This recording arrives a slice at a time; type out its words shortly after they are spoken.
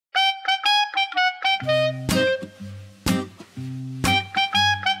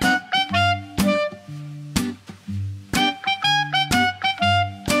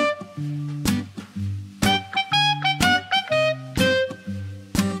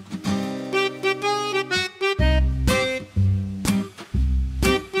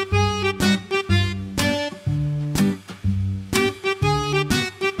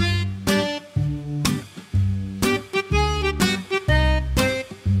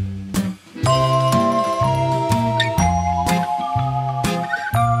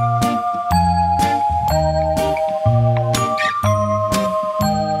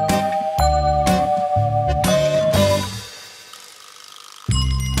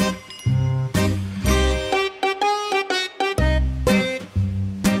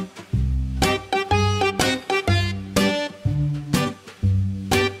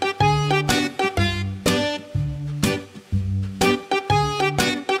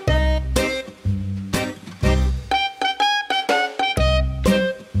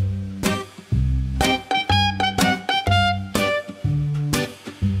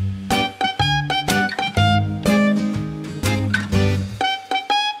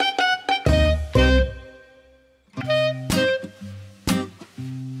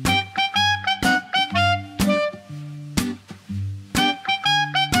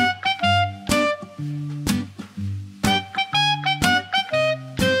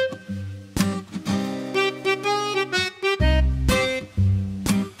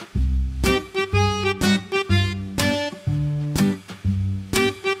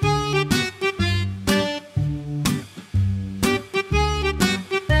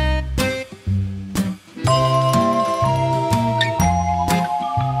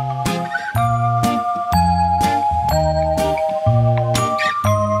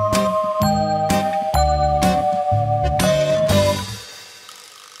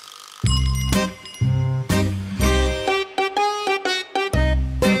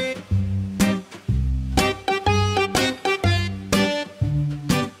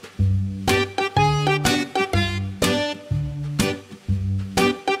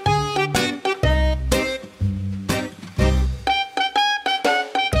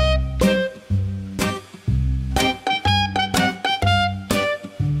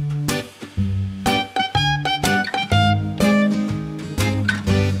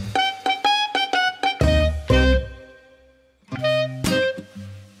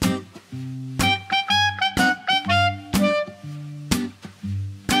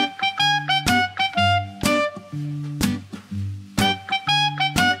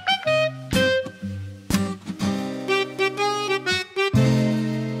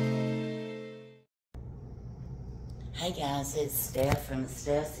guys, it's Steph from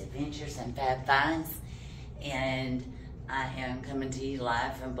Steph's Adventures and Fab Finds, and I am coming to you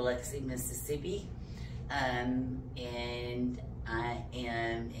live from Biloxi, Mississippi, and I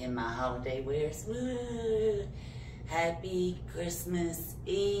am in my holiday wears. Woo! Happy Christmas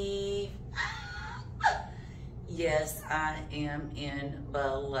Eve! Yes, I am in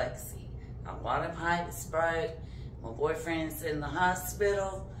Biloxi. My water pipe is broke. My boyfriend's in the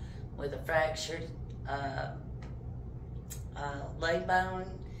hospital with a fractured leg bone,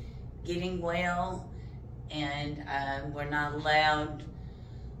 getting well, and we're not allowed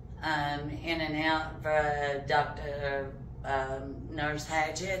in and out for Dr. Nurse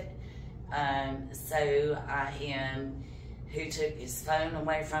Hatchett. So I am, who took his phone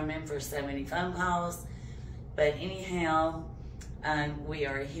away from him for so many phone calls. But anyhow, we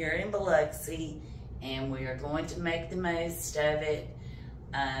are here in Biloxi, and we are going to make the most of it.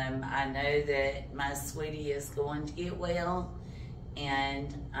 I know that my sweetie is going to get well,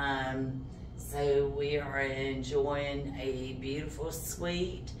 and so we are enjoying a beautiful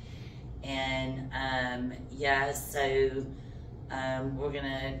suite, and yeah, so we're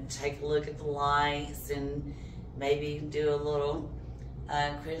gonna take a look at the lights and maybe do a little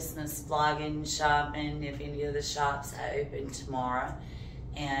Christmas vlogging, shopping if any of the shops are open tomorrow.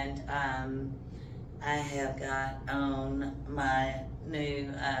 And I have got on my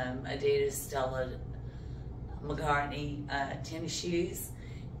new Adidas Stella McCartney tennis shoes,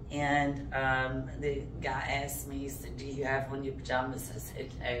 and the guy asked me, he said, "Do you have on your pajamas?" I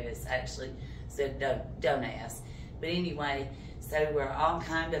said, "No." It's actually said, don't ask." But anyway, so we're all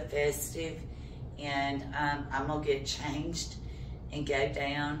kind of festive, and I'm gonna get changed and go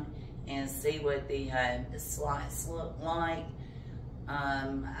down and see what the slides look like.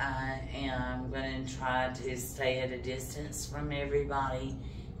 I am going to try to stay at a distance from everybody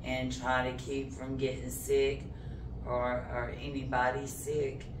and try to keep from getting sick or anybody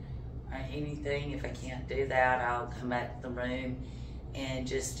sick or anything. If I can't do that, I'll come back to the room and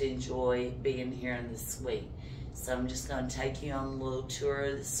just enjoy being here in the suite. So I'm just going to take you on a little tour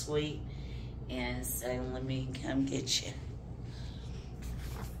of the suite, and so let me come get you.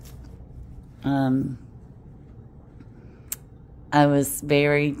 I was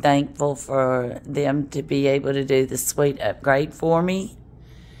very thankful for them to be able to do the suite upgrade for me.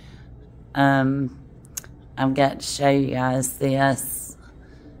 I've got to show you guys this.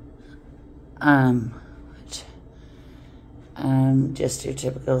 Just your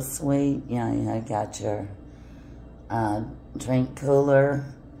typical suite. Yeah, I got your drink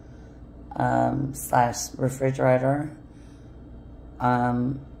cooler slash refrigerator,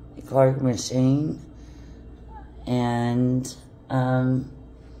 cloak machine, and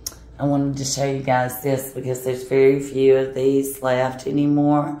I wanted to show you guys this because there's very few of these left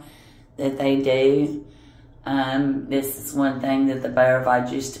anymore that they do. This is one thing that the Beau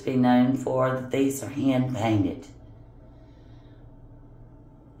Rivage used to be known for, that these are hand painted.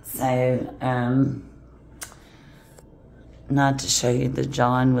 So, not to show you the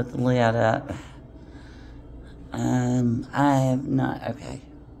John with the lid up. I have not, okay.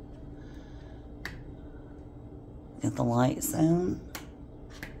 Get the lights on.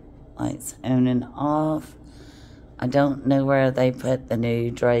 Lights on and off. I don't know where they put the new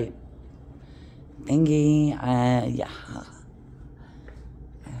drape thingy. Yeah.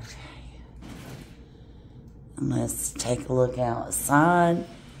 Okay. And let's take a look outside.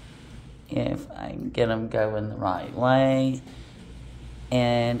 If I can get them going the right way.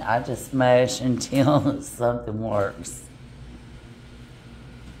 And I just mash until something works.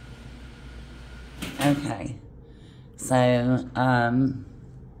 Okay. So,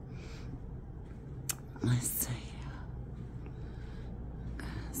 let's see.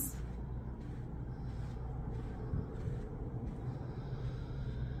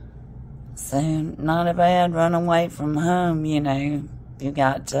 So, not a bad run away from home, you know. You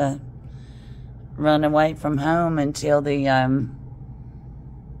got to run away from home until the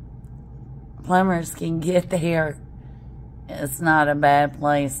plumbers can get there. It's not a bad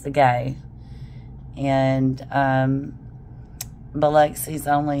place to go. And Biloxi's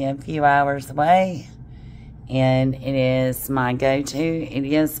only a few hours away, and it is my go-to. It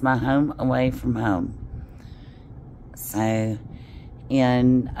is my home away from home. So,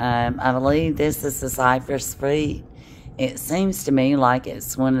 and I believe this is the Cypress Suite. It seems to me like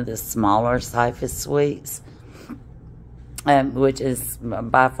it's one of the smaller Cypress Suites, which is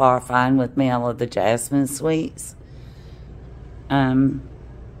by far fine with me. I love the Jasmine Suites.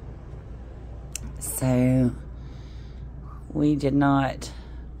 So, we did not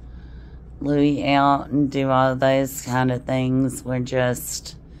Louis out and do all those kind of things. We're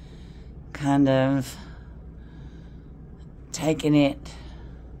just kind of taking it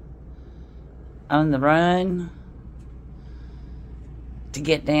on the run to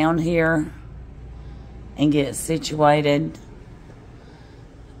get down here and get situated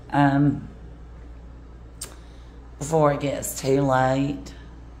before it gets too late.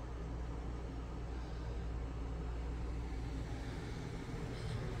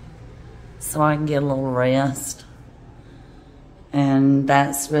 So I can get a little rest. And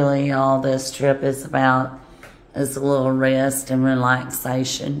that's really all this trip is about, is a little rest and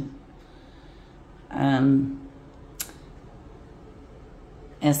relaxation.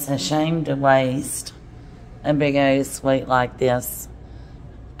 It's a shame to waste a big old suite like this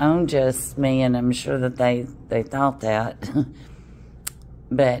on just me, and I'm sure that they thought that.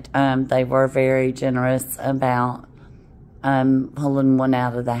 But they were very generous about pulling one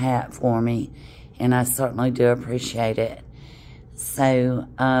out of the hat for me, and I certainly do appreciate it. So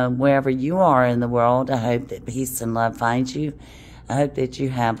wherever you are in the world, I hope that peace and love finds you. I hope that you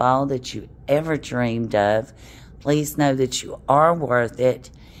have all that you ever dreamed of. Please know that you are worth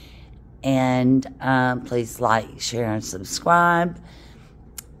it. And please like, share, and subscribe.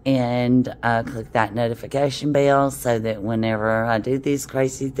 And click that notification bell so that whenever I do these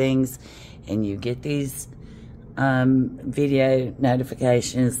crazy things and you get these video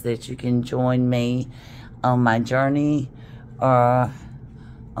notifications, that you can join me on my journey, or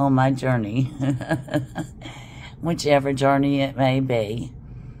on my journey, whichever journey it may be.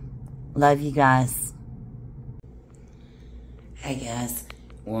 Love you guys. Hey guys,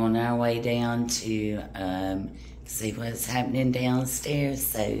 we're on our way down to see what's happening downstairs,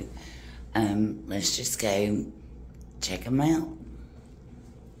 so let's just go check them out.